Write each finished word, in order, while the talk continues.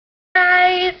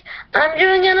guys, I'm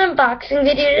doing an unboxing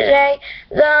video today.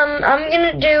 I'm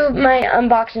going to do my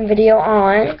unboxing video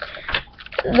on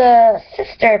the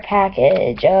sister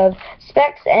package of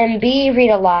Specs and B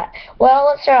Read a Lot. Well,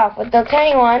 let's start off with the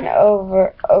tiny one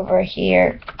over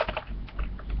here.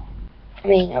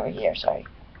 Over here, sorry.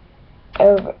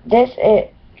 This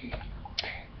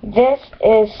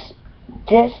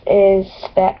is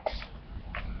Specs.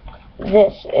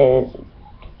 This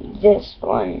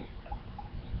one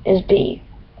is B.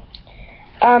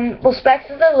 Well, Specs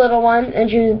is the little one, and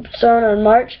she was sewn on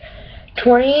March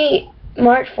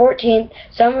 14th,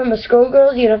 sewn from a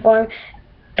schoolgirl's uniform.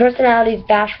 Personality is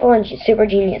bashful and she's super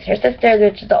genius. Her sister,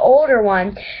 which is the older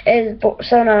one, is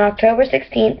sewn on October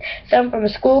 16th, sewn from a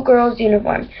schoolgirl's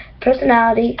uniform.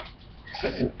 Personality,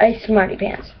 a smarty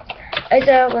pants.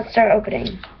 So let's start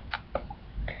opening.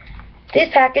 These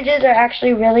packages are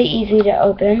actually really easy to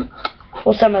open.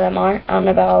 Well, some of them are. I don't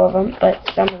know about all of them, but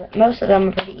most of them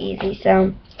are pretty easy.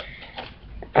 So,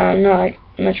 not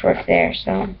much work there.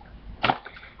 So,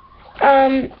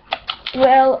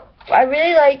 well, I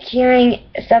really like hearing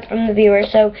stuff from the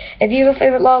viewers. So, if you have a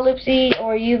favorite lalaloopsy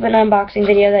or you have an unboxing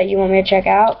video that you want me to check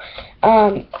out,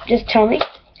 just tell me,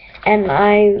 and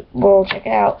I will check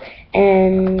it out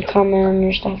and comment on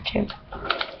your stuff too.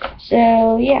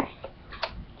 So, yeah.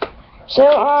 So,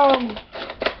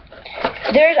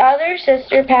 there's other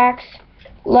sister packs,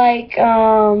 like,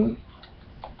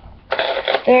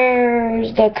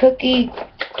 there's the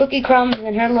cookie crumbs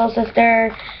and her little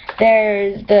sister.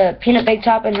 There's the peanut big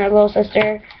top and her little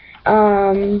sister.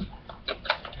 And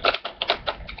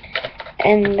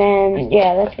then,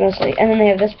 yeah, that's mostly, and then they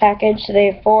have this package, so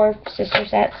they have 4 sister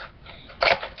sets.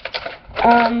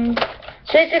 So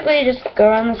basically, you just go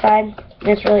around the side, and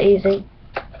it's really easy.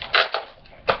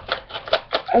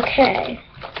 Okay,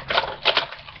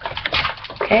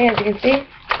 as you can see,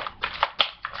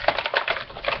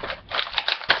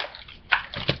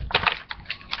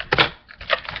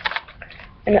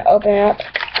 I'm going to open it up.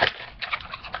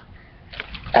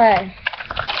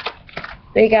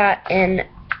 We got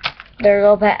their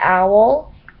little pet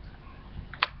owl,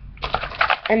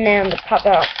 and then let's pop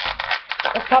out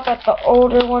the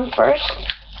older one first.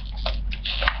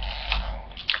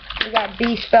 We got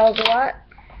B Spells a Lot.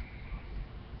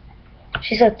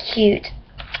 She's so cute.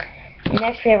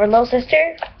 Next we have our little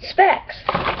sister, Specs,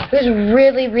 who's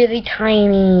really, really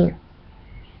tiny.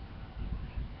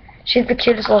 She's the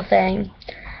cutest little thing.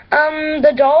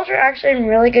 The dolls are actually in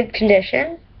really good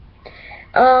condition.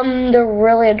 They're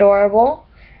really adorable,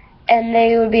 and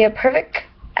they would be a perfect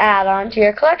add-on to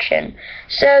your collection.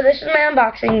 So this is my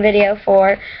unboxing video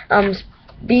for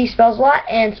B Spells a Lot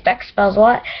and Specs Spells a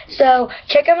Lot. So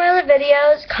check out my other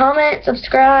videos, comment,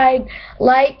 subscribe,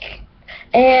 like,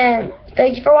 and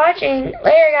thank you for watching.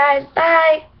 Later, guys.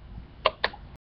 Bye.